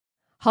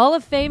Hall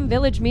of Fame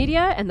Village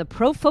Media and the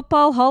Pro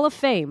Football Hall of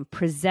Fame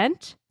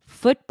present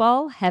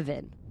Football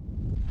Heaven.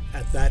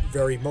 At that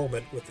very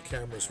moment, with the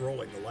cameras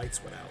rolling, the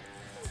lights went out,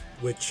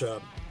 which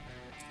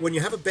when you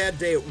have a bad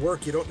day at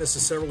work, you don't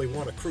necessarily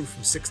want a crew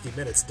from 60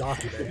 Minutes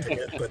documenting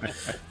it,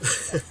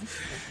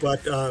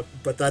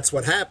 but that's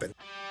what happened.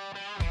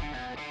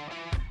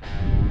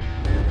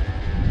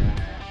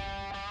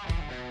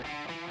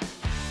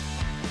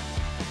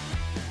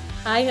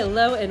 Hi,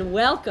 hello, and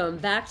welcome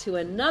back to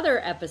another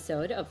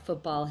episode of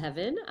Football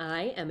Heaven.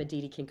 I am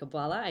Aditi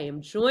Kinkhabwala. I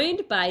am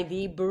joined by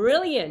the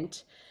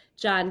brilliant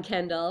John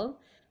Kendall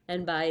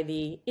and by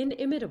the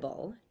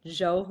inimitable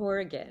Joe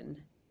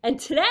Horrigan. And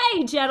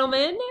today,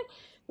 gentlemen,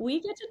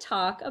 we get to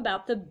talk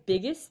about the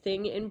biggest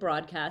thing in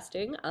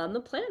broadcasting on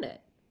the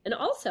planet. And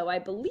also, I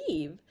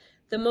believe,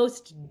 the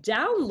most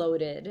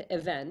downloaded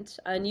event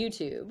on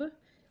YouTube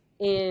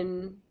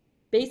in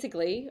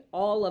basically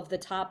all of the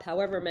top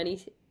however many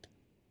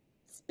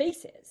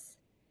spaces.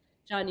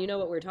 John, you know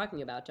what we're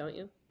talking about, don't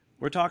you?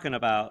 We're talking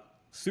about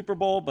Super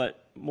Bowl,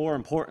 but more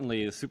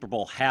importantly, the Super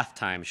Bowl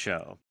halftime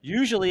show.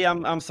 Usually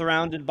I'm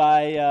surrounded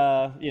by,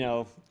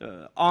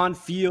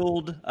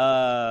 on-field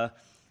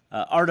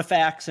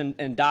artifacts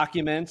and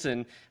documents.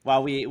 And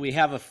while we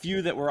have a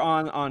few that were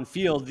on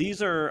field,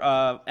 these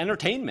are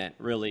entertainment,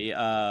 really,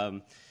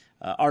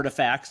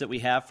 artifacts that we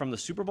have from the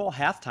Super Bowl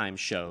halftime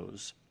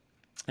shows.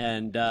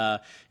 And,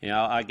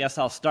 I guess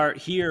I'll start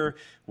here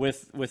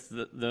with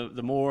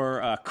the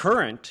more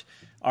current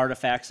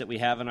artifacts that we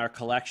have in our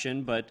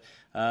collection. But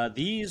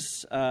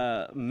these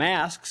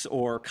masks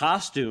or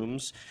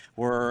costumes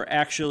were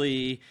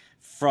actually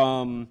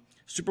from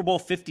Super Bowl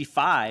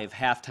 55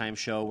 halftime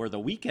show where The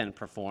Weeknd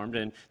performed.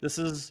 And this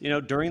is,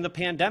 during the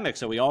pandemic.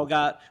 So we all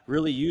got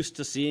really used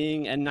to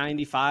seeing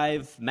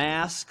N95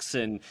 masks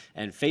and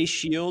face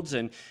shields.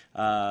 And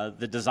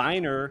the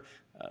designer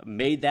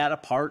made that a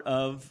part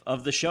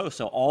of the show.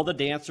 So all the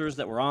dancers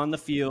that were on the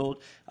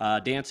field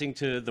dancing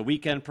to The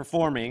Weeknd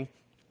performing,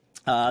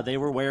 they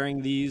were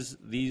wearing these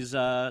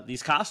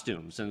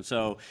costumes. And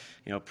so,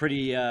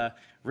 pretty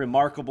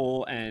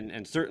remarkable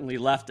and certainly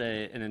left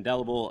an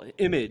indelible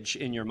image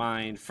in your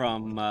mind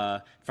from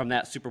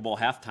that Super Bowl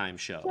halftime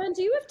show. John,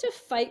 do you have to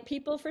fight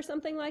people for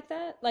something like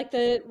that? Like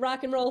the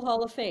Rock and Roll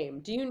Hall of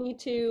Fame? Do you need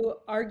to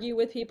argue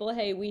with people,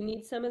 hey, we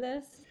need some of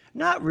this?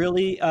 Not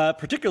really,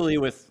 particularly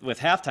with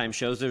halftime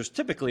shows. There's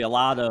typically a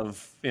lot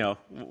of,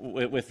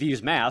 with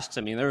these masks,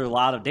 I mean, there are a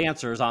lot of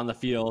dancers on the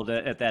field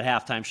at that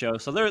halftime show.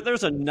 So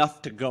there's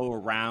enough to go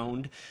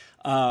around.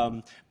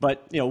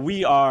 But,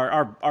 we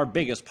are, our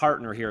biggest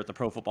partner here at the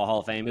Pro Football Hall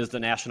of Fame is the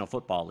National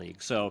Football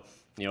League. So,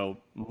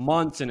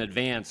 months in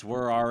advance,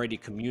 we're already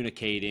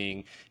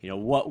communicating,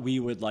 what we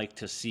would like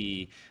to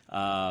see,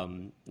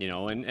 and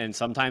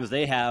sometimes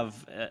they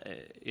have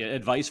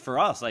advice for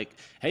us like,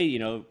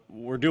 hey,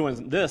 we're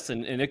doing this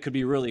and it could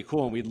be really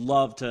cool. And we'd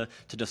love to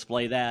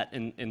display that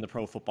in the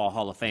Pro Football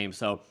Hall of Fame.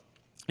 So,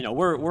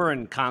 we're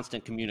in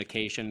constant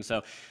communication.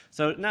 So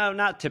no,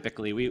 not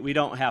typically. We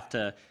don't have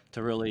to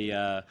really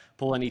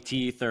pull any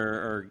teeth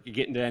or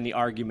get into any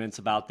arguments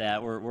about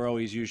that. We're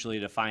always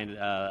usually to find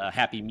a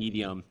happy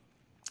medium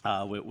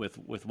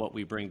with what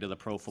we bring to the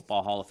Pro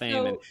Football Hall of Fame.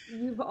 So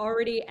and you've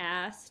already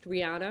asked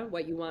Rihanna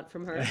what you want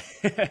from her?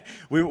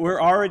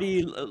 We're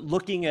already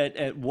looking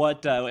at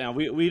what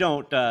we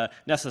don't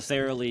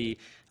necessarily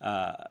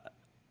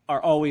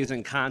are always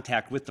in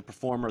contact with the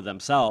performer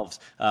themselves,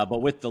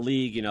 but with the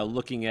league,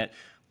 looking at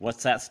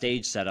what's that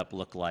stage setup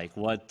look like,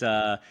 what's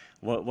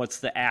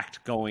the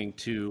act going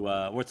to,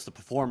 what's the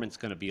performance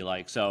going to be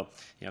like. So,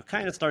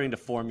 kind of starting to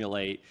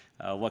formulate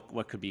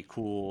what could be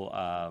cool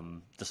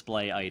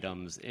display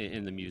items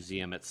in the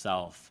museum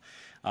itself.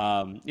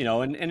 And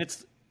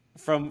it's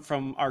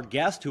from our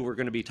guest who we're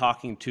going to be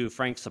talking to,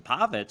 Frank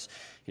Supovitz,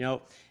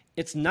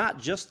 it's not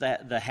just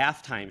that the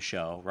halftime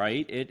show,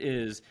 right? It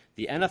is,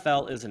 the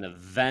NFL is an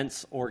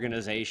events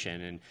organization,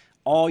 and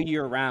all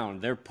year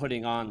round they're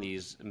putting on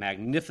these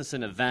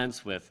magnificent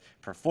events with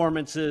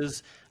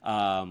performances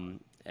and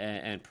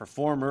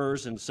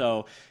performers. And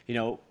so,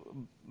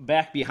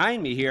 back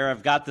behind me here,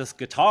 I've got this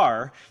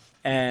guitar.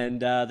 And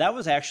that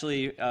was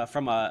actually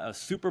from a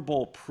Super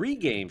Bowl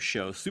pregame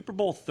show, Super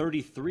Bowl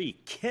 33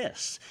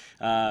 Kiss.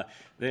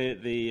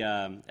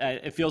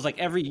 It feels like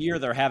every year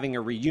they're having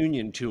a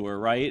reunion tour,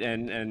 right?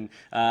 And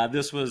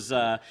this was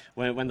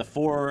when the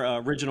four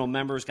original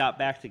members got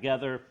back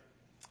together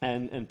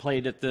and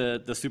played at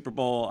the Super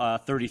Bowl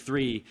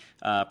 33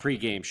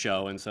 pregame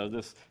show. And so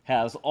this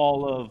has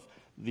all of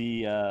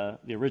the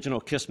original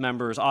Kiss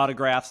members'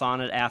 autographs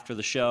on it after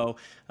the show,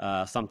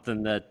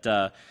 something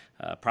that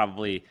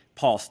probably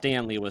Paul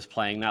Stanley was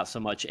playing, not so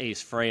much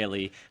Ace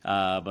Frehley,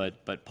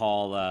 but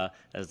Paul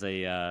as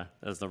the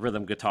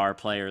rhythm guitar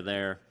player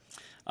there.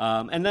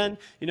 And then,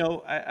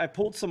 I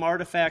pulled some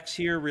artifacts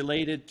here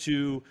related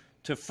to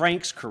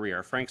Frank's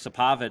career, Frank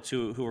Supovitz,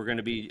 who are going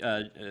to be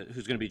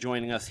who's going to be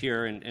joining us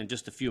here in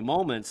just a few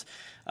moments.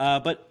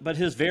 But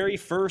his very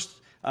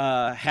first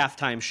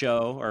halftime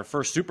show or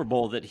first Super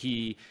Bowl that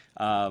he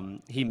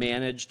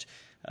managed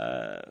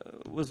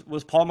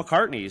was Paul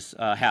McCartney's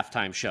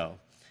halftime show.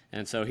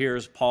 And so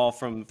here's Paul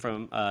from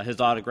his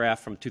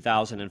autograph from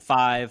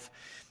 2005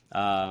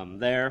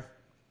 there.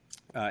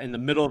 In the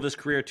middle of his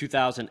career,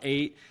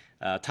 2008,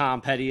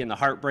 Tom Petty and the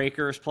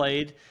Heartbreakers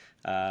played.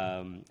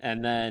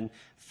 And then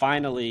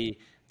finally,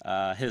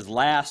 his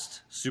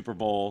last Super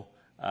Bowl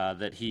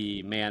that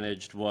he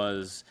managed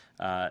was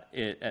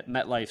at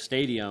MetLife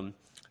Stadium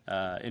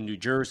in New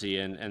Jersey,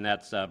 and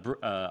that's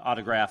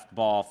autographed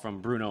ball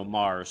from Bruno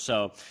Mars.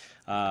 So,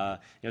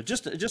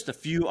 just a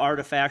few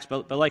artifacts,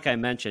 but like I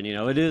mentioned,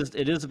 it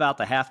is about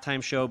the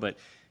halftime show, but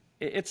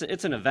it's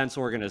an events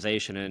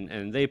organization,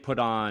 and they put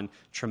on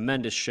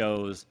tremendous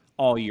shows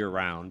all year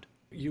round.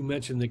 You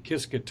mentioned the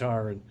Kiss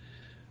guitar, and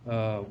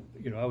I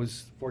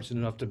was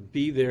fortunate enough to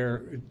be there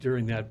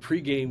during that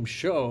pregame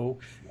show,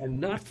 and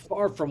not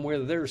far from where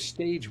their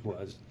stage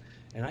was.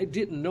 And I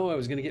didn't know I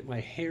was going to get my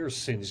hair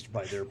singed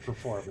by their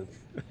performance.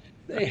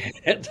 They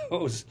had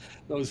those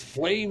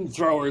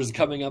flamethrowers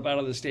coming up out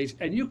of the stage,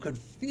 and you could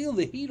feel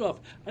the heat off.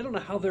 I don't know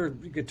how their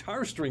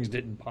guitar strings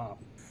didn't pop.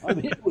 I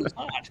mean, it was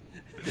hot.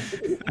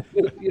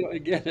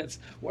 Again, it's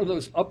one of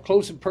those up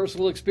close and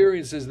personal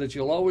experiences that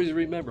you'll always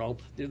remember.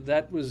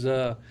 That was,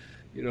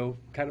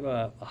 kind of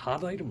a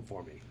hot item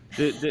for me.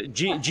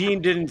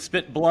 Gene didn't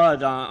spit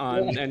blood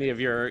on any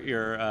of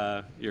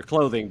your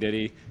clothing, did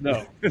he?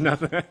 No.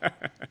 Nothing.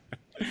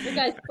 Hey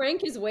guys,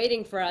 Frank is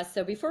waiting for us.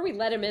 So before we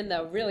let him in,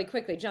 though, really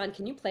quickly, John,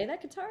 can you play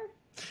that guitar?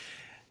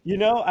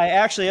 I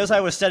actually, as I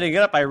was setting it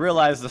up, I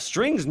realized the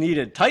strings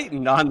needed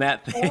tightened on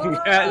that thing. Oh.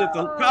 It's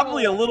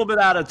probably a little bit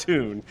out of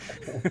tune.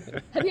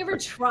 Have you ever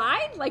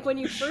tried? Like when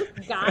you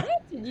first got it,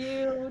 did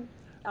you,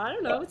 I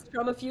don't know,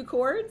 strum a few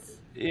chords?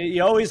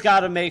 You always got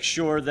to make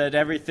sure that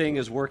everything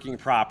is working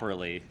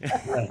properly. You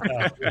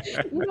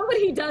know what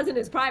he does in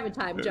his private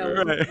time, Joe?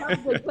 Right. He's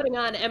probably putting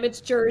on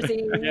Emmett's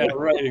jersey. Yeah,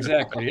 right,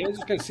 exactly. I'm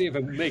just going to see if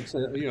it makes,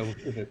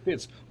 if it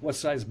fits. What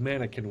size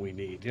mannequin we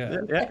need. Yeah.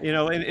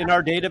 In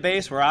our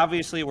database,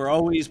 we're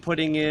always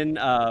putting in,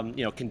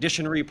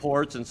 condition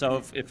reports. And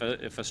so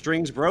if a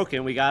string's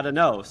broken, we got to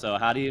know. So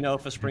how do you know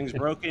if a string's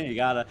broken? You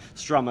got to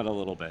strum it a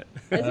little bit.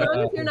 As long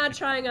as you're not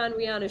trying on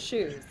Rihanna's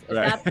shoes. If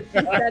Right. that's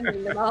what you're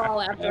sending them all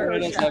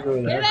after. Let's not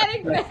go there. Get that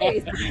in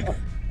place.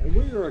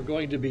 We are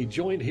going to be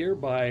joined here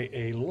by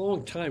a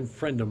longtime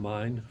friend of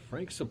mine,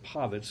 Frank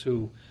Supovitz,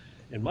 who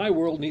in my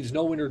world needs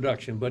no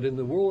introduction, but in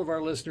the world of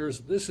our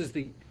listeners, this is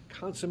the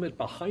consummate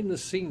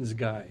behind-the-scenes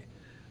guy.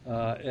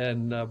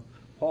 Paul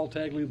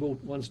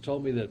Tagliabue once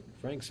told me that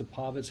Frank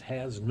Supovitz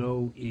has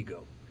no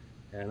ego,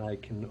 and I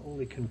can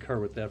only concur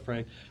with that,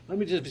 Frank. Let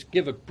me just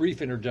give a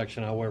brief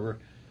introduction, however.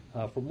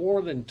 For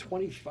more than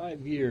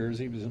 25 years,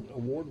 he was an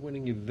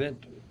award-winning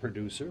event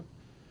producer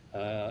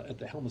at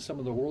the helm of some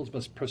of the world's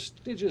most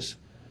prestigious,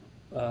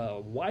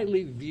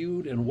 widely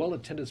viewed and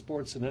well-attended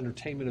sports and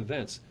entertainment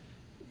events.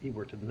 He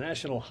worked at the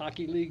National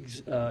Hockey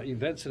League's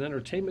Events and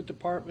Entertainment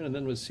Department, and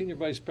then was Senior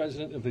Vice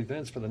President of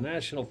Events for the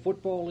National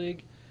Football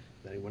League.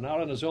 Then he went out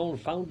on his own,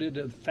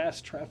 founded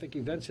Fast Traffic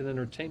Events and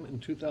Entertainment in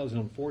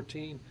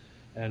 2014,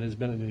 and has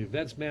been an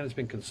events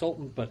management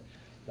consultant. But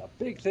the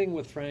big thing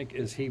with Frank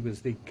is he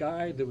was the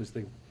guy that was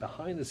the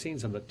behind the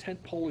scenes on the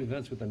tentpole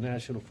events with the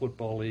National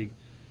Football League.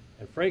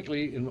 And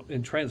frankly,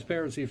 in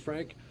transparency,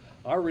 Frank,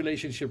 our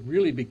relationship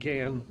really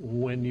began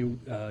when you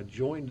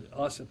joined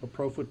us at the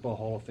Pro Football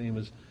Hall of Fame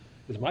as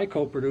my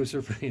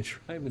co-producer for the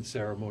enshrinement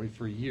ceremony.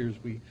 For years,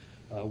 we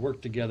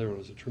worked together. It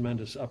was a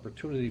tremendous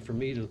opportunity for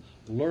me to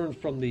learn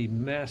from the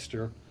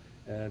master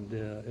and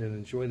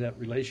enjoy that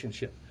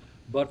relationship.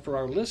 But for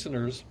our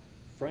listeners,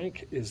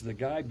 Frank is the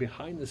guy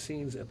behind the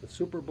scenes at the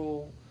Super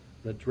Bowl,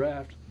 the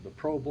draft, the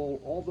Pro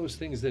Bowl, all those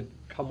things that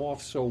come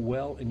off so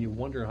well, and you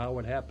wonder how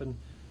it happened.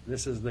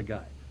 This is the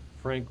guy.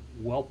 Frank,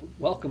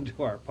 welcome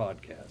to our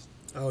podcast.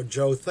 Oh,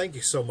 Joe, thank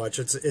you so much.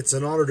 It's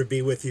an honor to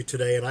be with you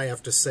today, and I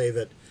have to say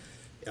that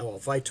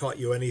if I taught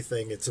you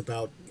anything, it's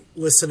about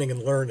listening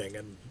and learning,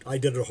 and I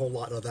did a whole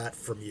lot of that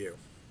from you.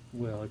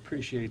 Well, I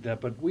appreciate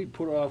that, but we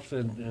put off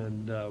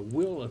and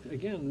will,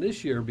 again,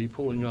 this year be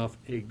pulling off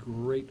a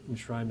great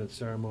enshrinement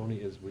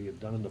ceremony as we have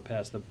done in the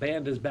past. The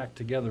band is back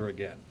together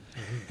again.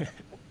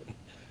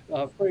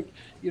 Frank,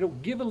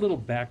 give a little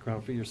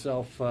background for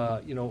yourself,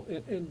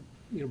 and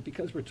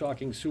because we're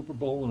talking Super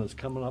Bowl and it's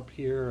coming up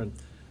here, and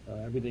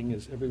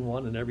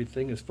everyone and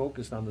everything is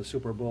focused on the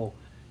Super Bowl.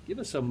 Give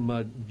us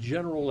some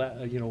general,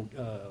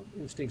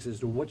 instincts as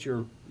to what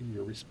your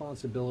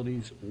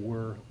responsibilities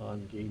were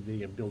on game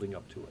day and building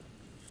up to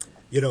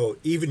it.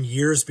 Even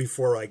years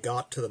before I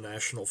got to the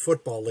National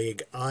Football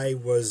League, I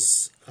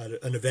was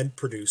an event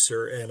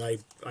producer, and I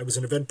was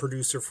an event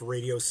producer for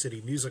Radio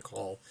City Music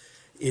Hall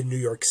in New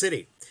York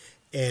City.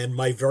 And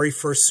my very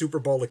first Super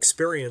Bowl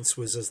experience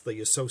was as the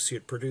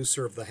associate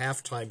producer of the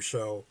halftime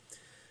show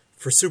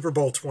for Super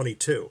Bowl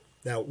 22.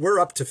 Now, we're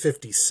up to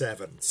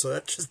 57, so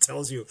that just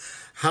tells you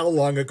how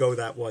long ago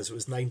that was. It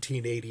was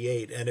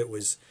 1988, and it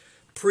was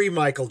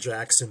pre-Michael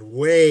Jackson,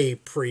 way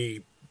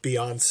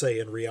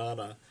pre-Beyonce and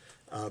Rihanna,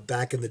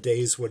 back in the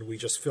days when we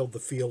just filled the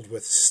field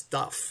with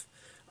stuff.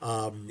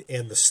 And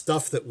the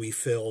stuff that we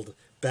filled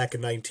back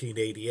in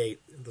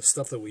 1988. The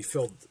stuff that we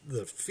filled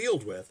the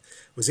field with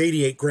was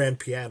 88 grand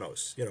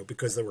pianos,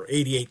 because there were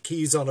 88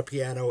 keys on a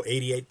piano,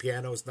 88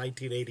 pianos,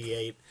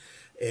 1988.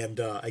 And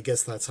I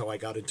guess that's how I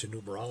got into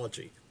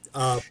numerology.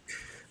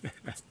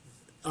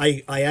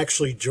 I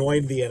actually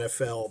joined the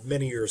NFL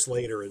many years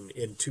later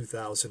in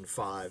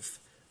 2005.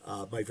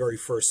 My very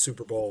first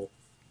Super Bowl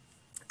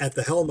at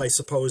the helm, I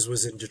suppose,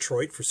 was in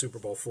Detroit for Super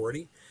Bowl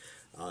 40.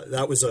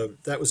 That was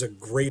a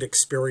great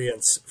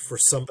experience for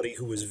somebody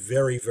who was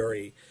very,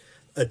 very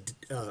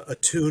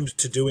attuned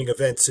to doing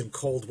events in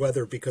cold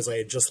weather, because I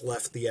had just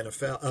left the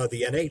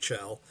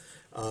NHL,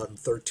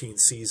 13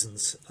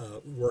 seasons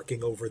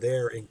working over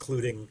there,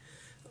 including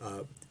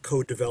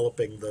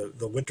co-developing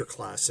the Winter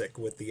Classic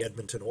with the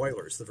Edmonton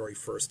Oilers, the very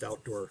first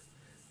outdoor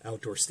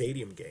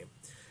stadium game.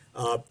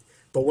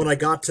 But when I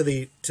got to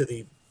the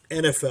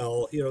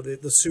NFL,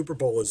 the Super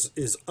Bowl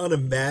is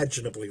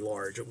unimaginably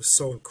large. It was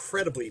so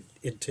incredibly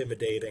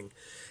intimidating,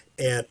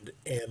 and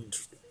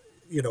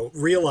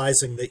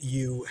realizing that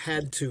you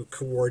had to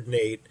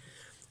coordinate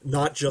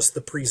not just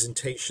the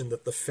presentation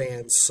that the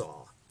fans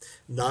saw,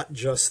 not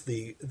just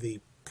the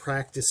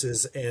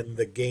practices and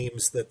the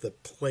games that the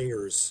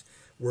players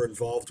were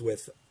involved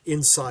with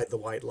inside the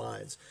white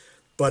lines,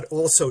 but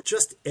also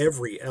just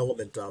every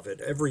element of it,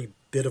 every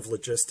bit of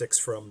logistics,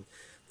 from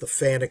the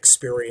fan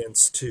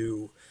experience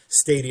to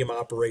stadium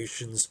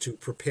operations to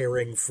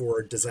preparing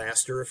for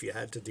disaster if you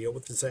had to deal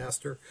with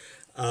disaster.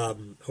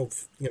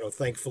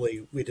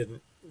 Thankfully we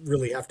didn't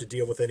really have to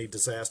deal with any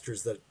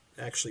disasters that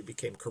actually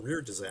became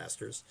career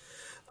disasters.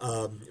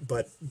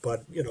 But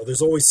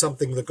there's always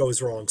something that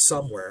goes wrong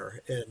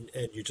somewhere,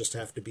 and you just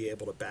have to be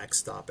able to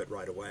backstop it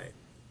right away.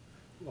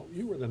 Well,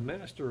 you were the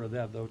master of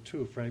that, though,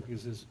 too, Frank,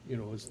 because it's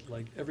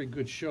like every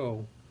good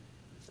show,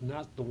 it's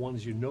not the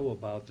ones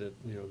about that,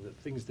 the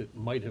things that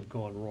might have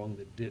gone wrong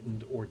that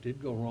didn't, or did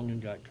go wrong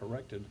and got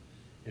corrected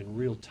in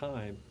real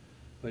time.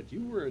 But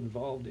you were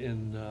involved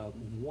in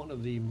one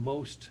of the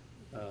most,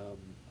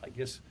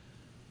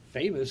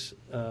 famous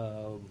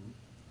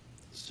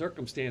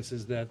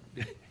circumstances that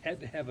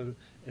had to have an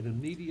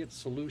immediate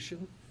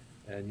solution,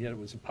 and yet it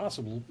was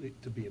impossible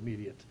to be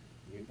immediate.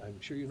 I'm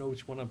sure you know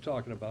which one I'm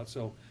talking about.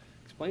 So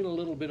explain a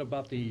little bit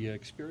about the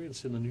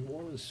experience in the New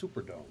Orleans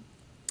Superdome.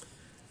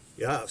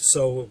 Yeah,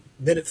 so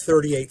minute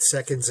 38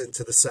 seconds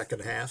into the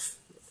second half,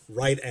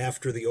 right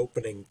after the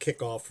opening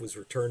kickoff was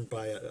returned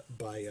by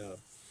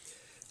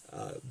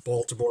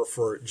Baltimore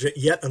for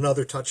yet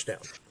another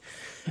touchdown.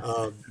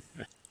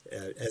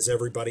 As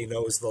everybody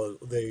knows,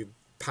 the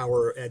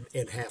power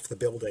in half the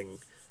building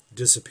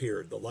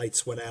disappeared. The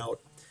lights went out.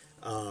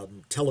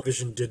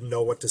 Television didn't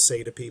know what to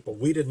say to people.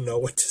 We didn't know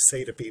what to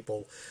say to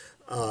people.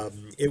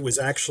 It was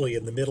actually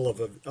in the middle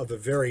of a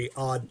very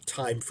odd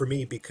time for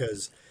me,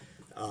 because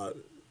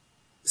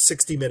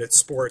 60 Minutes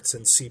Sports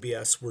and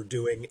CBS were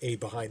doing a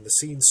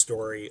behind-the-scenes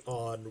story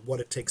on what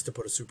it takes to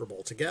put a Super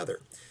Bowl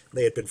together.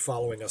 They had been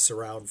following us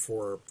around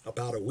for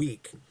about a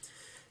week.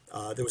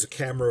 There was a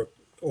camera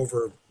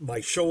over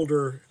my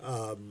shoulder,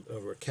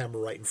 over a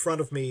camera right in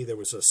front of me. There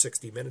was a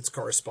 60 Minutes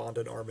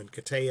correspondent, Armin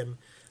Katayan,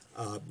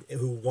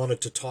 who wanted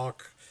to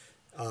talk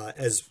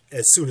as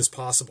soon as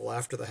possible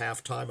after the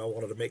halftime. I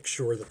wanted to make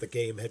sure that the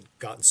game had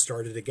gotten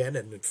started again,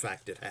 and in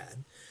fact it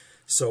had.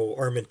 So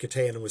Armin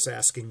Katayan was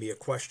asking me a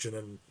question,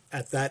 and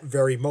at that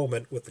very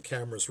moment, with the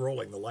cameras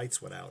rolling, the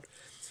lights went out,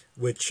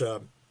 which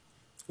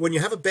when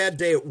you have a bad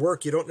day at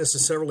work, you don't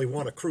necessarily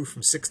want a crew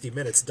from 60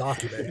 Minutes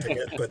documenting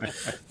it,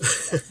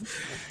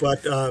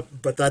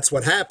 but that's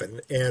what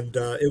happened, and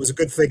it was a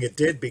good thing it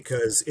did,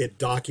 because it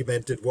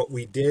documented what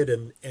we did,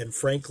 and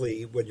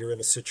frankly, when you're in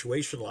a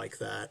situation like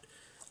that,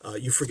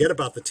 you forget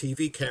about the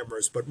TV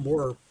cameras, but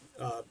more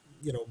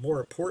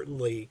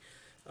importantly,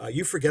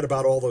 you forget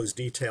about all those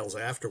details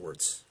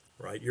afterwards,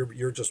 right?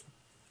 You're just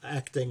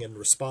acting and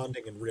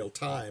responding in real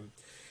time,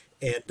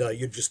 and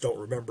you just don't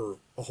remember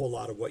a whole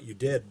lot of what you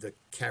did. The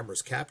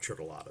cameras captured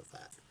a lot of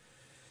that.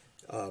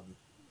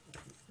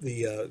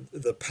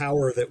 The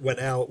power that went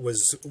out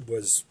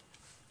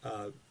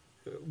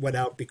went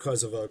out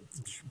because of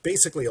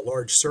basically a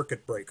large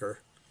circuit breaker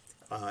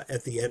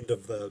at the end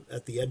of the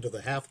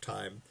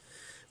halftime,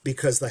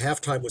 because the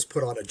halftime was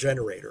put on a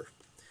generator,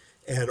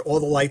 and all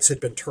the lights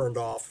had been turned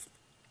off.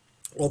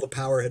 All the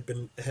power had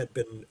been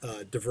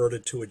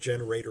diverted to a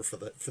generator for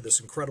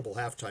this incredible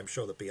halftime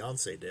show that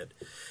Beyonce did.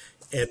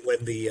 And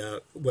when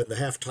the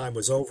halftime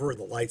was over and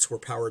the lights were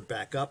powered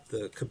back up,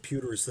 the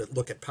computers that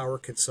look at power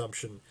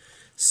consumption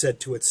said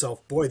to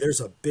itself, "Boy,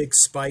 there's a big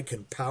spike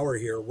in power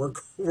here.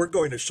 We're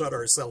going to shut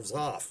ourselves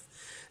off."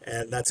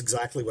 And that's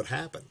exactly what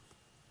happened.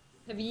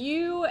 Have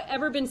you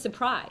ever been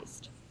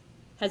surprised?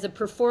 Has a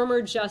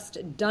performer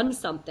just done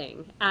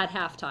something at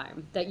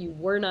halftime that you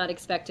were not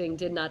expecting,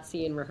 did not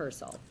see in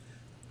rehearsal?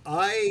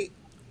 I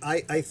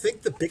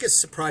think the biggest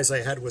surprise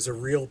I had was a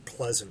real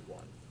pleasant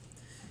one,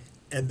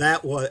 and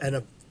that was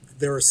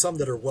there are some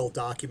that are well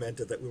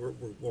documented that we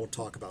won't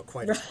talk about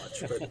quite as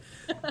much.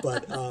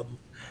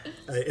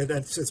 And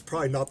it's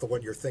probably not the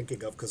one you're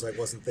thinking of because I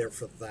wasn't there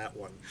for that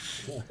one.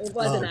 It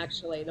wasn't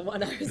actually the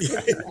one I was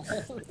thinking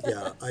of.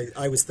 Yeah,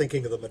 I was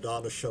thinking of the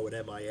Madonna show at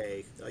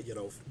MIA.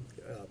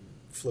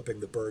 Flipping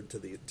the bird to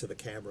the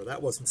camera.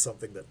 That wasn't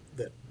something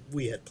that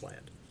we had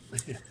planned.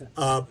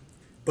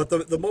 But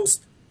the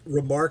most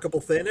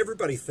remarkable thing,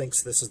 everybody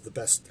thinks this is the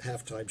best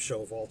halftime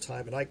show of all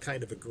time, and I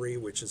kind of agree,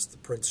 which is the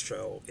Prince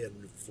show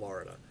in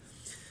Florida.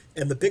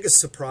 And the biggest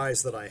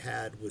surprise that I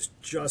had was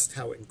just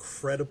how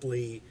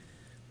incredibly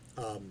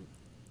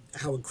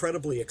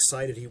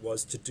excited he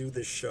was to do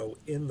this show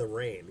in the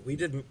rain. We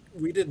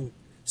didn't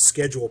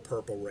schedule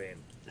Purple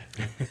Rain.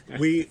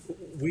 We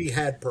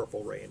had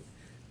Purple Rain.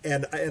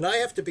 And I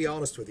have to be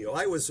honest with you,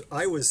 I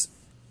was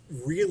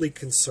really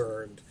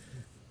concerned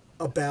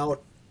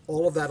about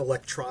all of that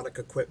electronic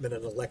equipment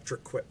and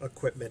electric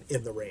equipment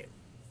in the rain.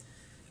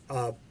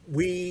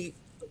 We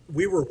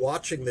were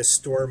watching this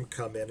storm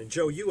come in, and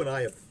Joe, you and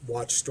I have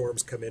watched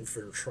storms come in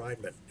for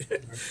enshrinement.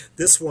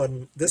 This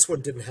one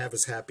didn't have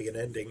as happy an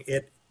ending.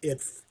 It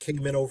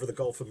came in over the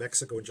Gulf of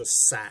Mexico and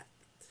just sat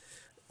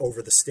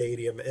over the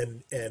stadium,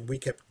 and we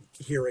kept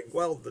hearing,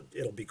 well,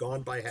 it'll be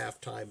gone by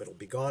halftime, it'll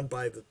be gone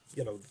by the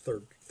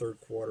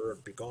third quarter,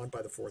 it'll be gone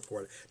by the fourth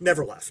quarter.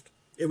 Never left.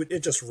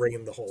 It just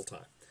rained the whole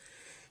time.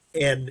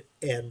 And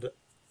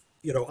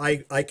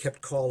I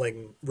kept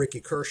calling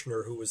Ricky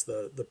Kirshner, who was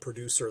the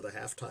producer of the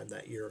halftime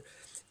that year,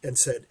 and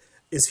said,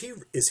 is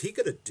he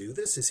going to do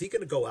this? Is he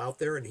going to go out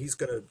there and he's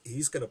going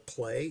to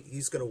play?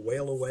 He's going to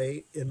wail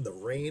away in the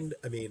rain?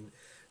 I mean,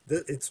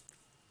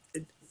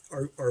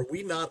 Are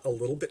we not a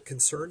little bit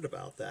concerned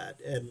about that?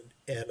 And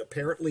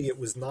apparently it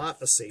was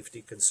not a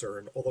safety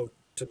concern, although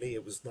to me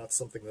it was not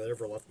something that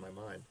ever left my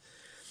mind.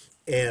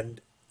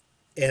 And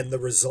the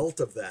result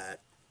of that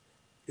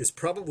is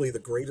probably the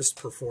greatest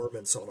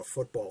performance on a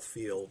football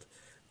field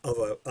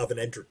of an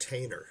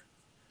entertainer.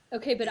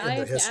 Okay, but I in the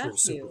have to history of ask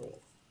Super you,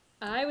 Bowl.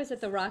 I was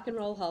at the Rock and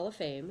Roll Hall of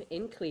Fame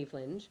in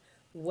Cleveland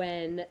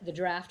when the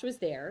draft was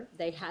there.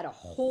 They had a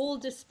whole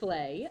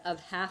display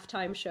of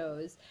halftime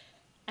shows,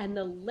 and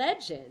the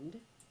legend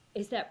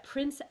is that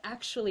Prince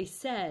actually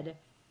said,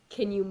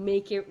 "Can you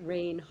make it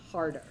rain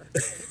harder?"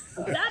 Is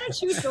that a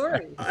true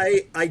story?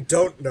 I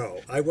don't know.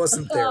 I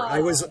wasn't there.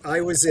 I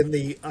was in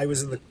the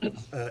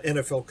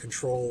NFL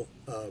control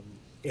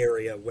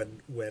area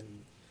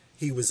when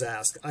he was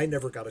asked. I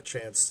never got a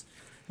chance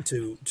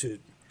to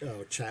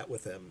chat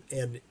with him,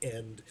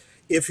 and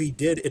if he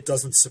did, it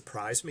doesn't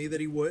surprise me that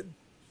he would.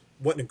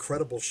 What an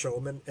incredible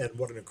showman, and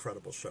what an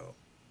incredible show.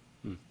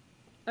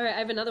 All right, I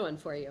have another one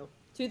for you.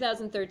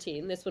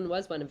 2013, this one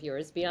was one of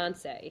yours,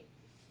 Beyonce.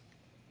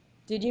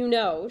 Did you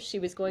know she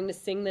was going to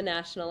sing the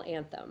national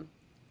anthem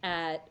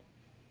at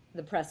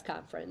the press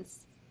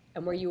conference?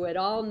 And were you at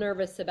all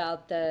nervous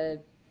about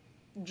the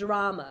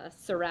drama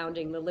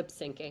surrounding the lip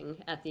syncing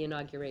at the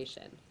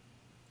inauguration?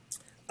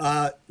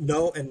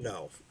 No and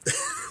no.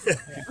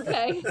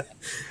 Okay.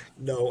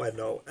 No and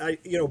no.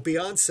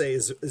 Beyonce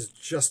is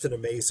just an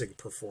amazing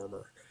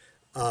performer.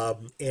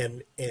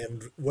 And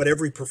what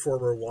every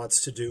performer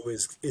wants to do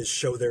is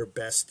show their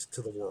best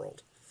to the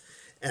world.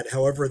 And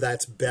however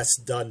that's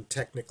best done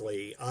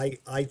technically,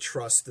 I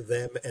trust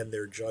them and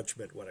their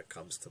judgment when it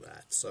comes to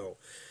that. So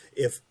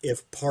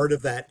if part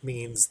of that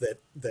means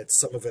that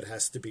some of it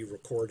has to be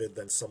recorded,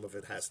 then some of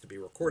it has to be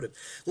recorded.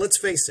 Let's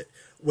face it,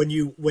 when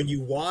you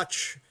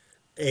watch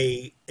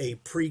a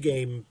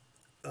pregame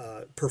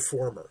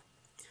performer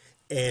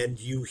and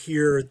you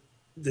hear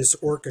this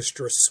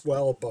orchestra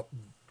swell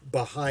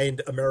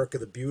behind America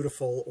the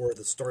Beautiful or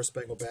the Star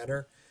Spangled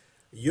Banner,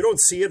 you don't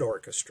see an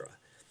orchestra,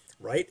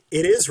 right?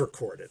 It is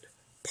recorded.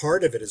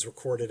 Part of it is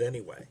recorded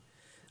anyway.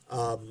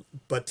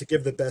 But to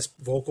give the best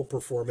vocal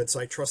performance,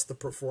 I trust the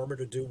performer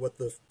to do what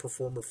the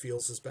performer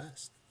feels is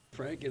best.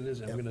 Frank, I'm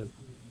going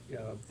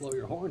to blow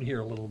your horn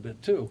here a little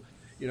bit too.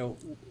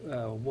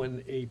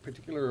 When a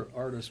particular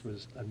artist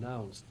was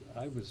announced,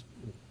 I was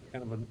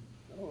kind of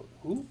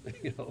who?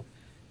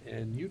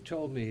 And you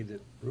told me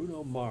that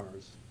Bruno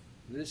Mars,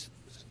 this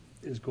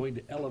is going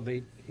to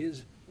elevate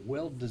his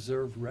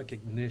well-deserved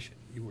recognition.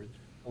 You were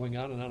going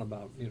on and on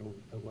about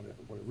what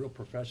a real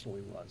professional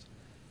he was,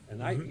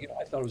 and I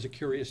thought it was a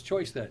curious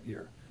choice that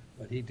year,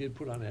 but he did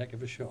put on a heck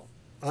of a show.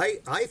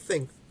 I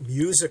think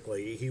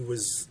musically he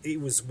was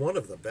one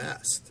of the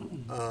best.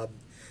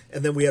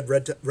 And then we had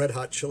Red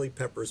Hot Chili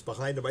Peppers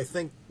behind him. I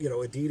think,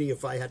 Aditi,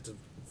 if I had to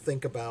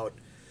think about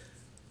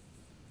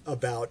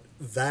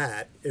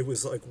that, it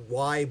was like,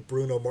 why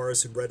Bruno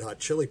Mars and Red Hot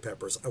Chili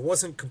Peppers? I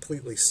wasn't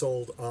completely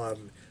sold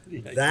on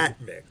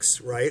that mix,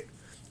 right?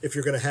 If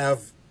you're going to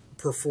have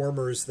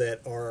performers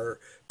that are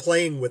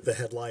playing with the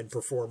headline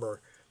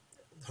performer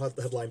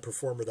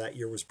that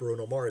year was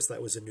Bruno Mars. That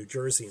was in New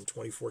Jersey in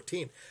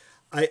 2014.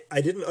 I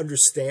didn't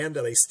understand,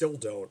 and I still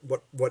don't,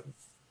 what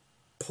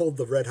pulled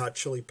the Red Hot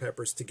Chili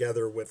Peppers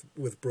together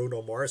with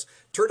Bruno Mars.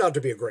 Turned out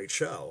to be a great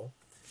show.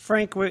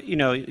 Frank,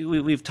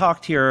 we've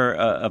talked here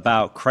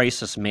about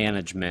crisis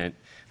management.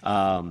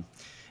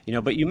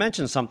 But you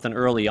mentioned something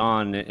early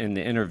on in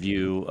the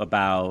interview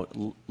about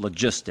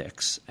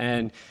logistics,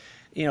 and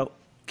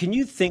can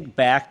you think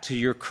back to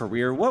your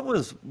career? What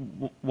was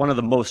one of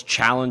the most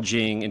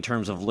challenging in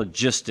terms of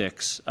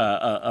logistics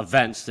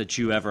events that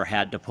you ever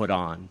had to put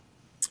on?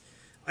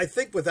 I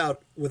think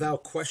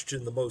without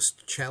question, the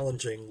most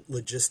challenging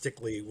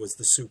logistically was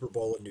the Super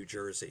Bowl in New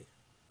Jersey.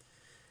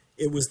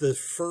 It was the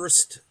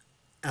first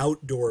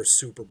outdoor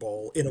Super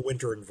Bowl in a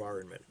winter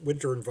environment.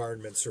 Winter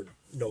environments are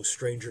no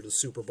stranger to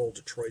Super Bowl.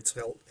 Detroit's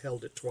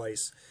held it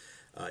twice.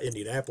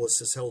 Indianapolis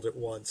has held it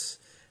once.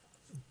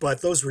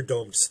 But those were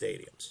domed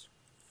stadiums.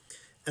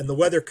 And the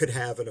weather could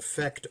have an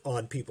effect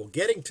on people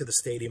getting to the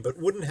stadium, but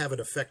wouldn't have an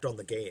effect on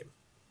the game.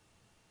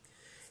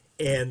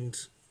 And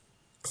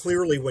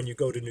clearly, when you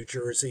go to New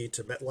Jersey,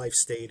 to MetLife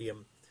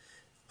Stadium,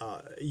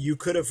 you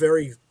could have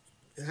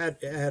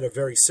had a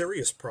very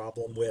serious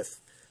problem with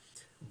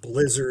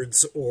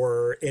blizzards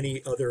or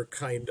any other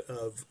kind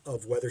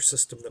of weather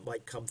system that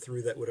might come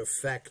through that would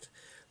affect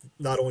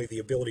not only the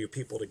ability of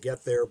people to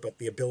get there, but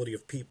the ability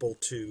of people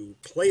to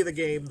play the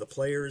game, the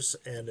players,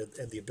 and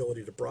the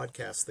ability to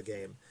broadcast the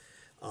game.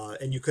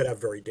 And you could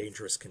have very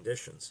dangerous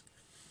conditions.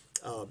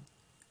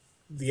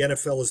 The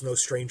NFL is no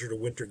stranger to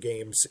winter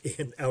games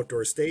in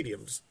outdoor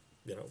stadiums.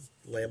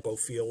 Lambeau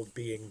Field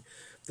being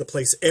the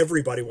place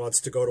everybody wants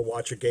to go to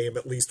watch a game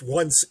at least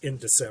once in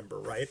December,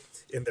 right,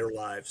 in their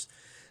lives.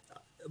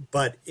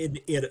 But in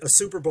a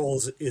Super Bowl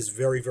is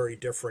very, very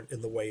different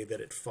in the way that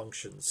it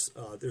functions.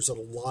 There's a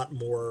lot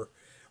more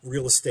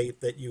real estate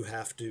that you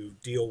have to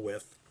deal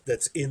with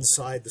that's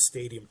inside the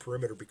stadium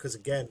perimeter because,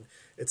 again,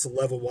 it's a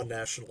level 1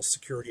 national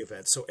security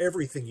event. So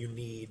everything you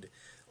need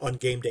on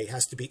game day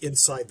has to be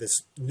inside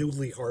this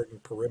newly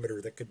hardened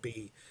perimeter that could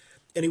be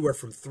anywhere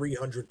from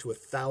 300 to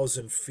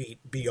 1,000 feet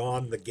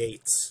beyond the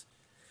gates.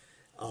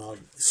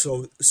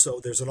 So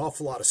there's an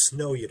awful lot of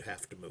snow you'd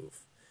have to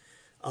move.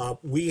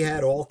 We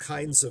had all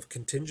kinds of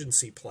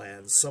contingency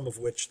plans, some of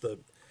which the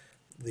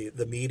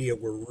media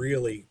were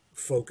really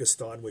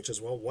focused on, which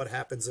is, well, what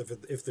happens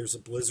if there's a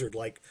blizzard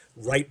like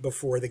right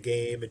before the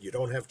game and you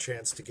don't have a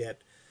chance to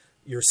get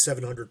your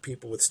 700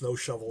 people with snow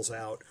shovels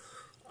out?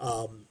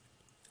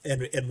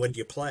 And when do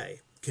you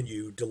play? Can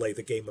you delay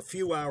the game a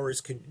few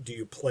hours? Do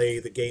you play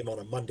the game on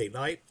a Monday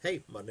night?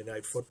 Hey, Monday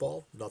Night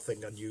Football,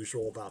 nothing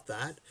unusual about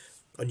that.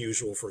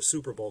 Unusual for a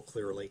Super Bowl,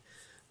 clearly.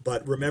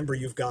 But remember,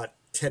 you've got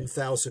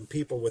 10,000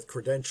 people with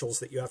credentials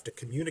that you have to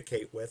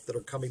communicate with that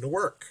are coming to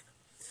work.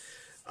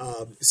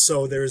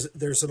 So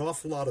there's an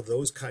awful lot of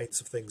those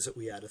kinds of things that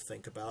we had to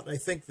think about. And I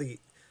think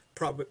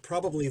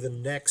probably the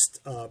next,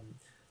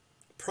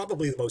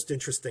 probably the most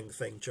interesting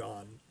thing,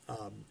 John,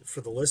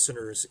 for the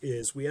listeners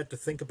is we had to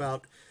think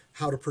about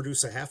how to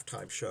produce a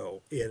halftime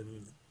show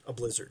in a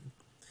blizzard.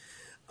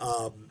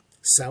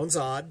 Sounds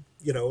odd,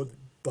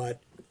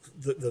 but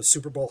the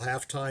Super Bowl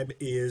halftime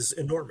is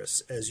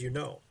enormous, as you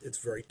know. It's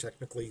very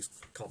technically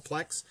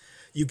complex.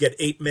 You get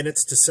 8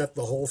 minutes to set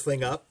the whole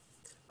thing up.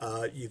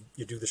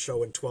 You do the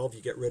show in 12,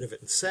 you get rid of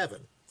it in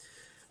 7.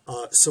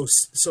 So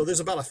there's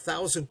about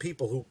 1,000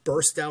 people who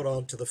burst out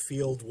onto the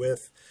field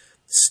with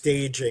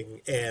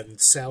staging and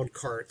sound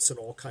carts and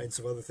all kinds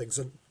of other things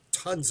and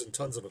tons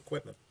of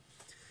equipment,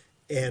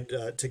 and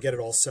to get it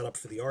all set up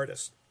for the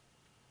artist.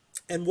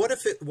 And what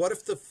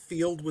if the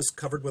field was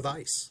covered with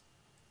ice?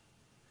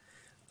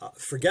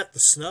 Forget the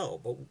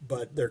snow,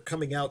 but they're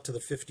coming out to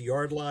the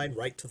 50-yard line,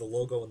 right to the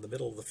logo in the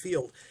middle of the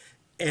field,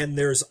 and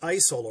there's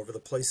ice all over the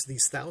place.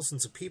 These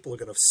thousands of people are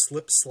going to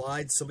slip,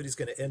 slide. Somebody's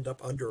going to end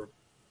up under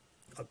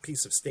a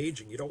piece of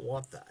staging. You don't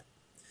want that.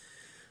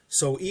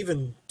 So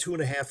even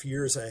 2.5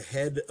 years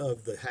ahead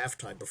of the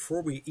halftime,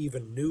 before we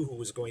even knew who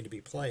was going to be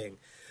playing,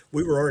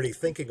 we were already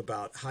thinking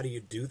about how do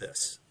you do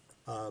this?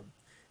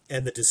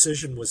 And the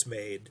decision was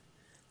made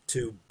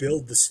to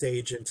build the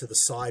stage into the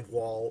side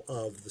wall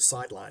of the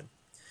sideline.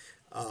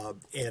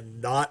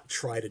 And not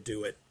try to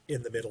do it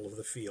in the middle of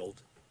the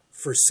field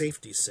for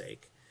safety's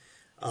sake.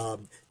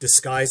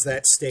 Disguise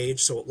that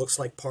stage so it looks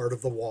like part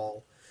of the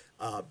wall.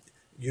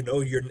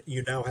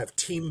 You now have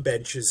team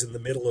benches in the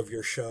middle of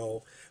your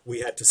show. We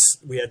had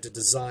to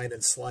design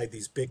and slide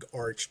these big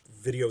arched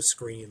video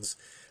screens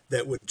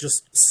that would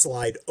just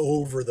slide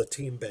over the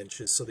team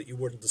benches so that you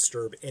wouldn't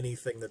disturb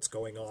anything that's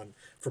going on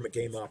from a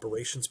game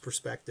operations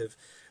perspective.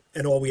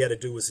 And all we had to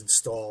do was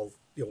install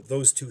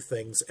those two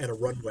things and a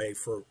runway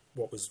for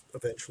what was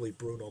eventually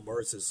Bruno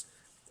Mars's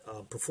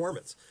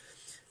performance.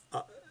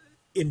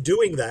 In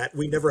doing that,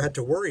 we never had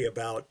to worry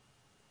about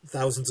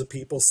thousands of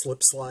people slip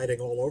sliding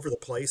all over the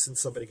place and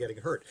somebody getting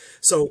hurt.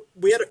 So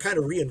we had to kind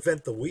of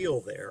reinvent the wheel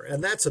there.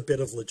 And that's a bit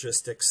of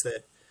logistics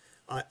that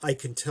I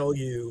can tell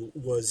you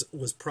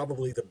was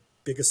probably the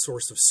biggest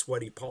source of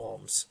sweaty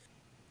palms.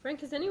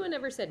 Frank, has anyone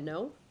ever said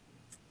no,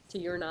 to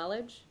your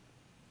knowledge?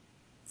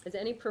 Has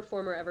any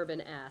performer ever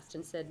been asked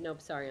and said,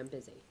 nope, sorry, I'm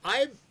busy?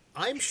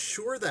 I'm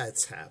sure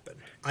that's happened.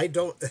 I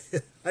don't.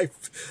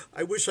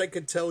 I wish I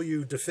could tell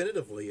you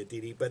definitively,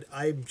 Aditi, but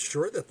I'm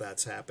sure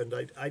that's happened.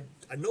 I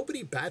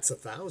nobody bats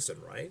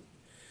 1,000, right?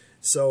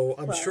 So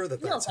I'm Well, sure it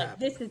that feels that's like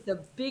happening. this is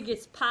the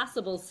biggest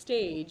possible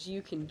stage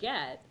you can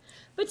get.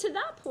 But to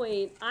that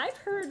point, I've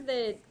heard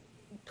that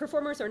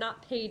performers are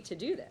not paid to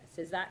do this.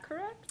 Is that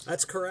correct?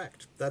 That's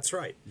correct. That's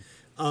right.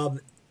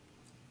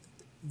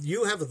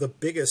 You have the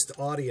biggest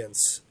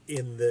audience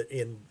in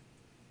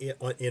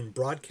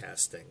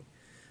broadcasting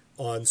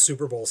on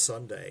Super Bowl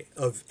Sunday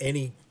of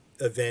any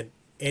event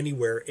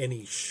anywhere,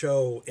 any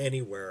show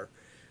anywhere.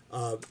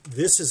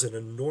 This is an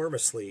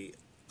enormously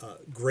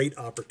great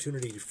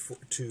opportunity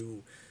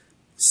to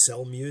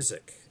sell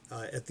music.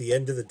 At the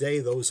end of the day,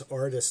 those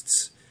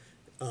artists'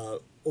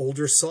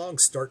 older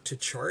songs start to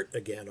chart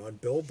again on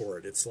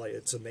Billboard. It's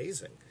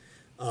amazing.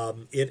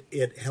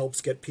 It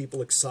helps get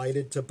people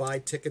excited to buy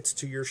tickets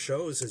to your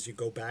shows as you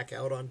go back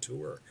out on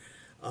tour.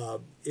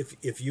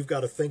 If you've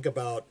got to think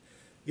about,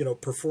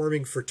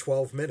 performing for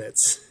 12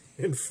 minutes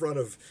in front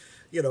of,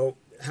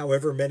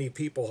 however many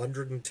people,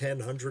 110,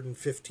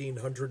 115,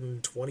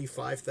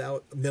 125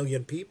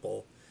 million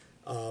people,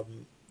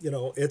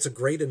 it's a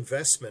great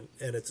investment,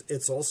 and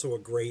it's also a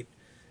great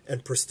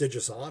and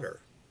prestigious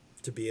honor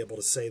to be able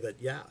to say that,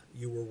 yeah,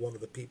 you were one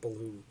of the people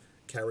who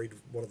carried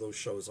one of those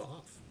shows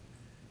off.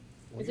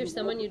 Is there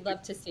someone you'd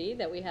love to see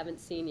that we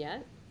haven't seen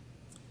yet?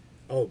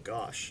 Oh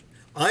gosh,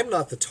 I'm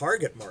not the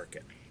target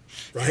market,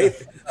 right?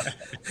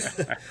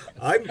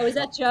 I'm. Oh, is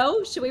that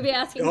Joe? Should we be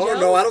asking Oh Joe?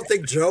 no, I don't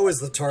think Joe is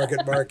the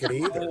target market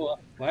either. Oh,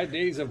 my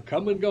days have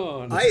come and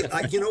gone.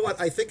 You know what?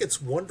 I think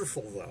it's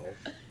wonderful though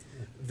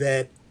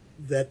that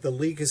the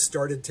league has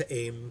started to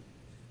aim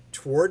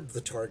toward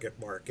the target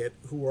market,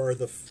 who are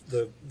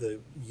the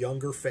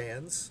younger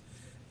fans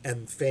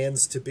and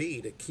fans to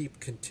be, to keep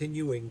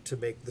continuing to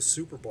make the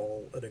Super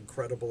Bowl an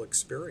incredible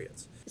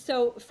experience.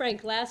 So,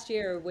 Frank, last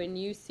year when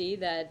you see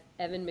that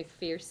Evan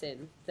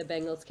McPherson, the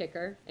Bengals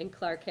kicker, and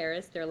Clark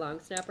Harris, their long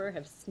snapper,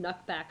 have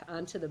snuck back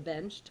onto the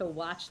bench to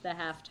watch the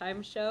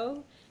halftime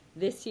show,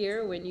 this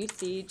year when you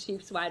see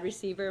Chiefs wide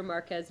receiver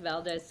Marquez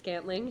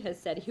Valdez-Scantling has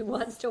said he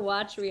wants to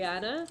watch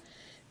Rihanna,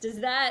 does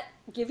that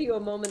give you a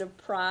moment of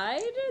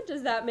pride?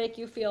 Does that make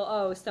you feel,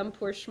 oh, some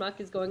poor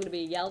schmuck is going to be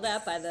yelled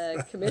at by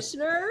the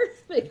commissioner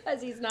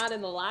because he's not in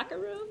the locker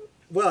room?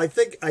 Well, I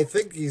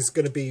think he's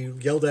going to be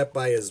yelled at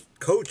by his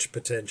coach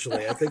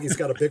potentially. I think he's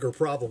got a bigger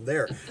problem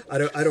there. I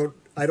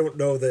don't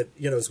know that,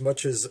 as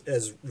much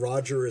as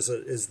Roger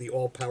is the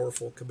all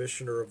powerful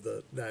commissioner of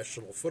the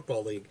National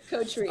Football League.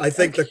 Coach Reed. I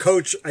think the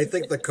coach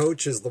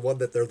is the one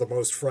that they're the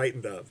most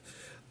frightened of,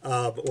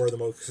 or the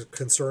most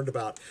concerned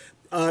about.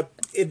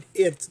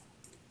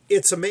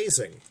 It's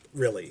amazing,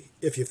 really,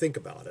 if you think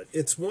about it.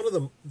 It's one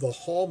of the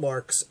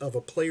hallmarks of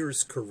a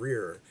player's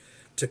career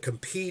to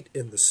compete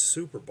in the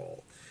Super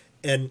Bowl.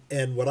 And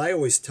what I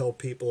always tell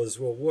people is,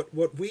 well,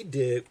 what we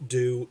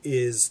do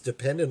is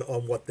dependent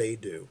on what they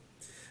do.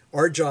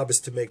 Our job is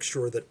to make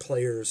sure that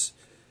players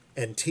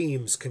and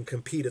teams can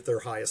compete at their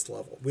highest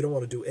level. We don't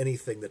want to do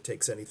anything that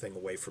takes anything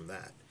away from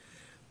that.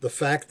 The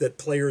fact that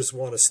players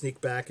want to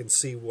sneak back and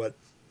see what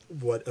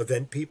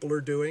event people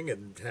are doing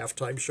and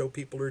halftime show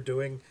people are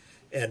doing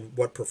and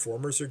what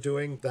performers are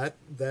doing,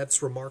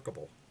 that's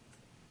remarkable.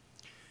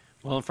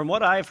 Well, from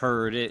what I've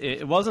heard,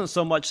 it wasn't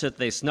so much that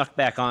they snuck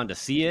back on to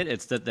see it,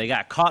 it's that they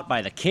got caught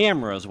by the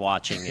cameras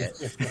watching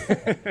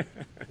it.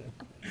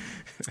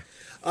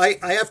 I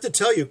have to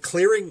tell you,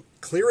 clearing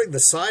the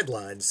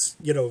sidelines,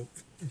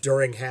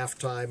 during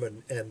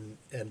halftime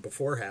and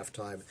before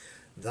halftime,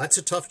 that's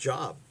a tough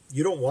job.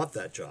 You don't want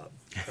that job.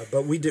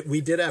 But we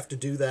did have to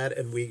do that,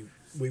 and we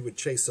would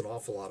chase an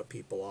awful lot of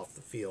people off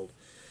the field.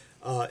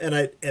 And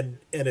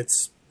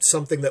it's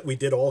something that we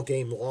did all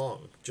game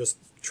long, just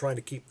trying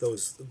to keep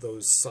those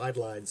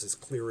sidelines as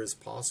clear as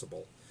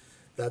possible.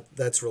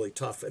 That's really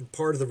tough. And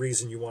part of the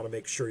reason you want to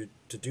make sure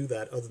to do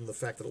that, other than the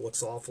fact that it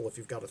looks awful if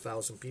you've got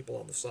 1,000 people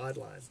on the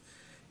sideline,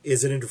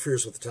 is it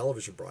interferes with the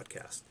television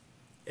broadcast.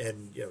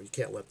 And, you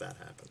can't let that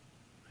happen.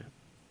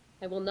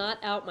 I will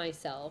not out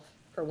myself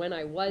for when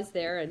I was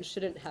there and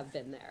shouldn't have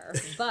been there.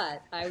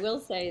 But I will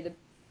say that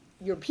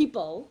your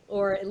people,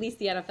 or at least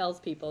the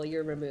NFL's people,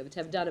 you're removed,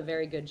 have done a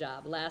very good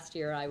job. Last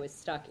year, I was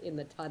stuck in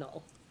the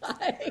tunnel.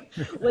 I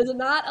was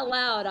not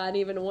allowed on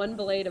even one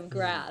blade of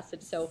grass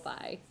at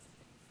SoFi.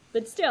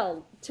 But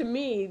still, to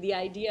me, the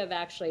idea of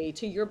actually,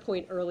 to your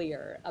point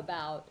earlier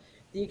about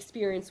the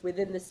experience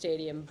within the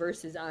stadium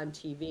versus on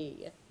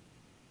TV,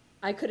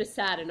 I could have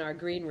sat in our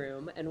green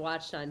room and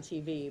watched on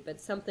TV,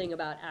 but something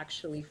about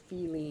actually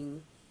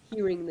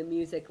hearing the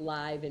music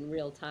live in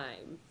real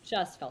time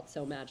just felt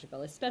so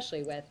magical,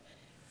 especially with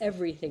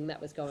everything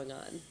that was going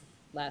on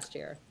last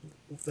year.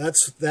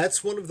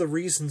 That's one of the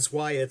reasons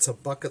why it's a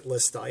bucket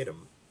list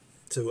item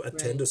to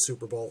attend Right. a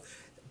Super Bowl.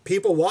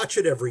 People watch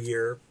it every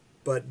year,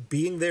 but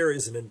being there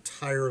is an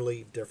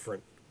entirely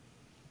different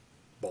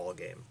ball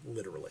game,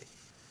 literally.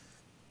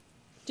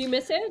 Do you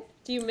miss it?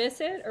 Do you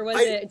miss it? Or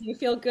do you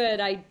feel good?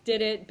 I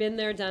did it, been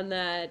there, done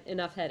that,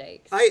 enough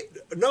headaches.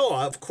 No,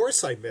 of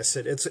course I miss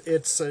it.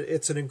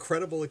 It's an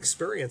incredible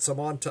experience. I'm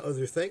on to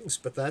other things,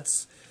 but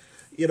that's,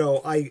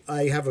 I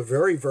have a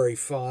very, very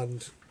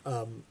fond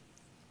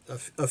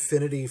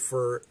affinity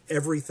for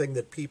everything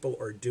that people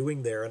are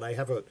doing there, and I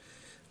have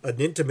an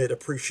intimate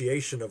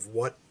appreciation of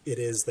what it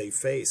is they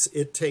face.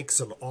 It takes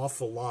an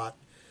awful lot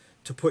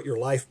to put your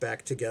life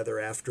back together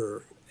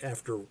after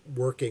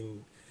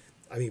working,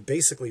 I mean,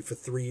 basically for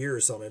 3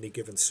 years on any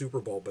given Super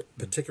Bowl, but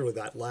particularly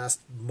that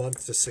last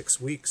month to 6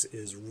 weeks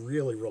is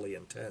really, really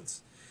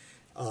intense.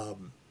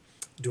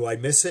 Do I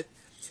miss it?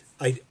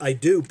 I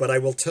do, but I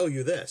will tell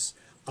you this.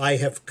 I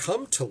have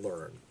come to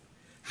learn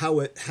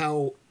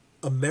how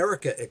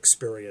America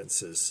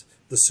experiences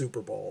the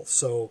Super Bowl.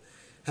 So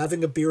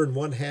having a beer in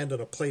one hand and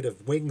a plate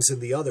of wings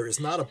in the other is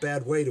not a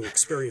bad way to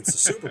experience the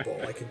Super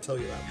Bowl, I can tell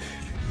you that much.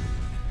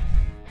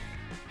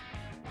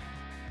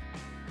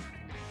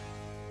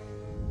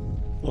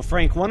 Well,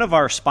 Frank, one of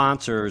our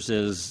sponsors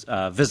is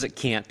Visit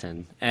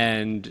Canton,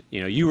 and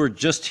you were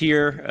just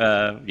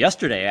here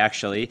yesterday,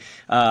 actually,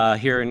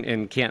 here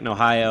in Canton,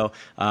 Ohio.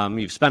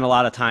 You've spent a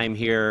lot of time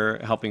here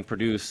helping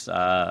produce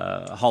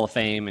Hall of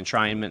Fame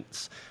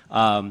enshrinements.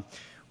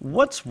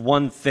 What's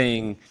one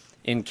thing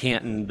in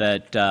Canton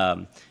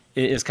that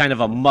is kind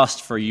of a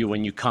must for you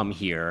when you come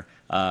here?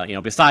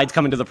 Besides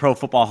coming to the Pro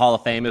Football Hall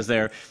of Fame, is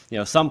there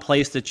some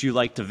place that you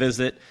like to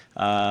visit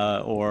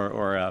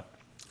or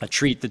a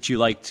treat that you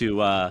like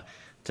to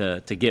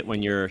get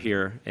when you're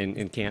here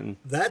in Canton?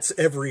 That's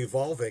ever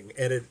evolving,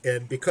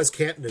 and because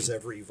Canton is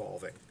ever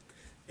evolving,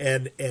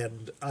 and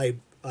I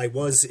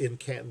was in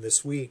Canton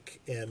this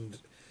week and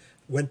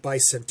went by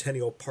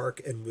Centennial Park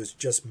and was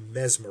just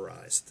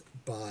mesmerized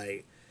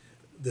by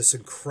this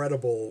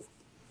incredible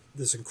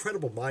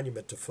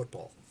monument to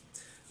football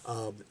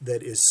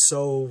that is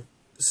so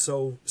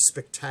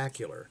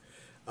spectacular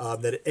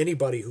that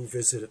anybody who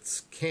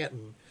visits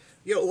Canton.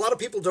 A lot of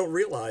people don't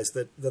realize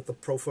that the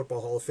Pro Football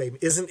Hall of Fame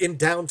isn't in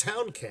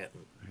downtown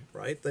Canton,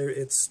 right?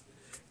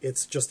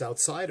 It's just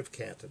outside of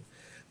Canton.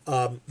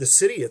 The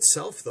city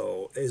itself,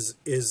 though,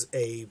 is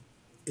a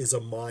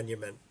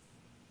monument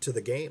to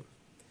the game,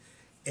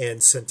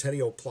 and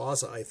Centennial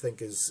Plaza, I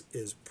think,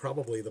 is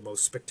probably the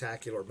most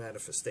spectacular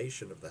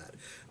manifestation of that.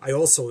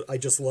 I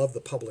just love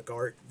the public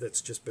art that's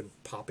just been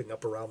popping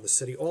up around the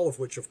city, all of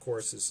which, of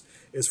course,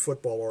 is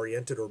football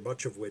oriented, or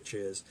much of which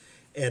is,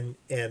 and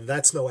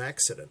that's no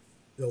accident.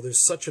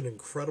 There's such an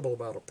incredible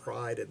amount of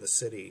pride in the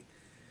city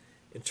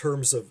in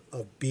terms of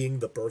being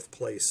the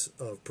birthplace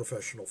of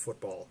professional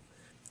football.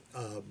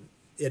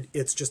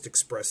 It's just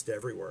expressed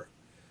everywhere.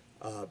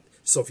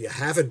 So if you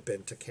haven't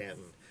been to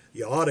Canton,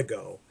 you ought to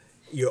go.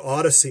 You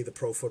ought to see the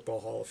Pro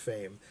Football Hall of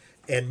Fame.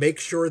 And make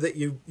sure that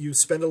you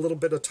spend a little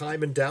bit of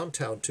time in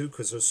downtown, too,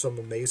 because there's some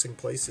amazing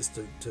places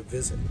to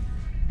visit.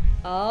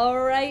 All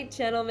right,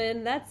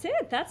 gentlemen, that's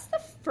it. That's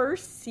the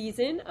first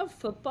season of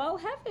Football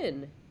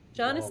Heaven.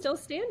 John is still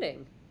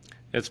standing.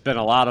 It's been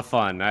a lot of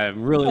fun.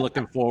 I'm really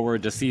looking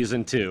forward to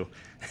season 2.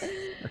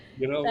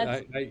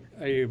 I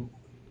am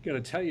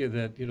going to tell you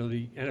that,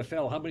 the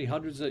NFL, how many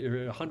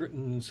 100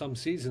 and some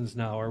seasons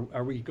now?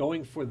 Are we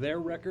going for their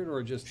record,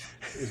 or just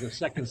is the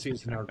second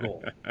season our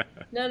goal?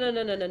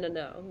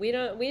 No. We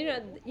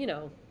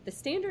don't, the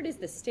standard is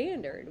the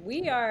standard.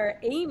 We are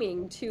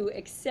aiming to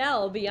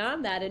excel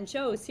beyond that. And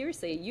Joe,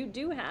 seriously, you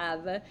do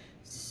have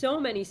so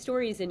many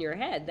stories in your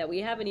head that we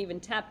haven't even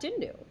tapped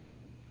into.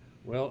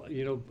 Well,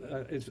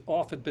 it's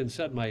often been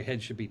said my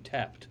head should be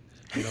tapped,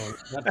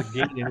 not to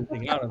gain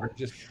anything out of it,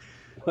 just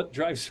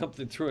drive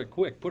something through it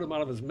quick, put him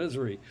out of his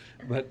misery.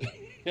 But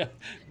no,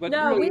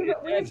 really,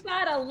 we've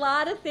got a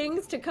lot of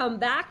things to come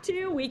back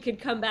to. We could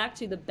come back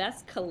to the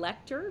best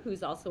collector,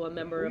 who's also a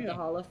member of the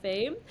Hall of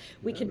Fame.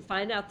 We can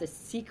find out the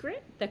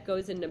secret that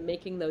goes into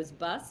making those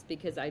busts,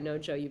 because I know,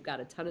 Joe, you've got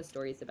a ton of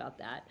stories about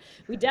that.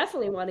 We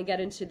definitely want to get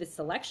into the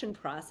selection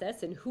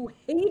process and who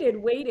hated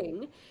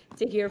waiting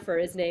to hear for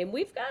his name.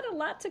 We've got a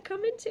lot to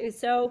come into.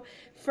 So,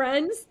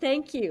 friends,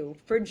 thank you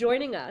for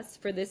joining us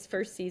for this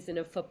first season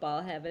of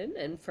Football Heaven.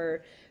 And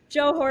for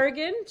Joe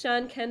Horrigan,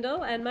 John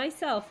Kendall, and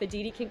myself,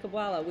 Aditi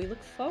Kinkhabwala, we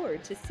look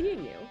forward to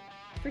seeing you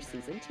for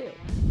season 2.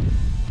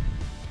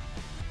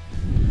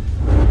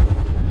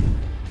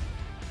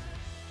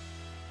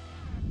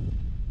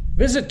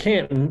 Visit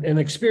Canton and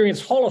experience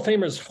Hall of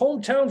Famers'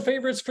 hometown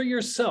favorites for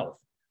yourself.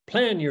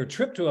 Plan your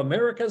trip to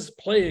America's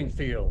playing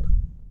field.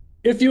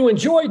 If you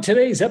enjoyed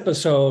today's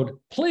episode,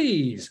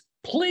 please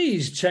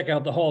check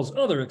out the Hall's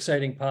other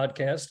exciting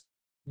podcast,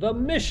 The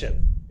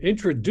Mission.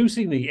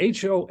 Introducing the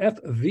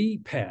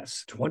HOFV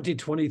Pass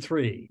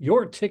 2023,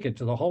 your ticket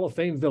to the Hall of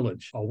Fame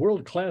Village, a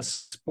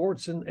world-class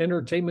sports and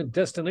entertainment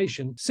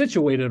destination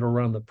situated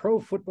around the Pro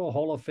Football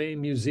Hall of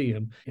Fame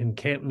Museum in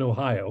Canton,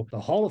 Ohio. The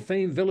Hall of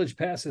Fame Village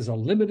Pass is a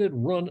limited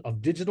run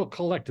of digital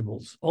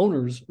collectibles.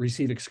 Owners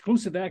receive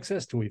exclusive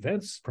access to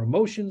events,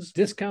 promotions,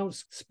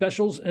 discounts,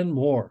 specials, and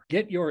more.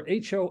 Get your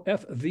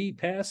HOFV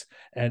Pass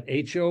at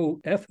HOFVpass.com.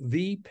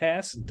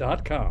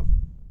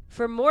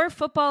 For more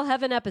Football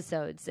Heaven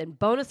episodes and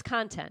bonus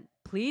content,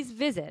 please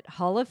visit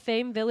Hall of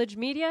Fame Village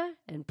Media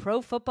and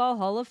Pro Football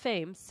Hall of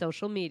Fame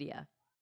social media.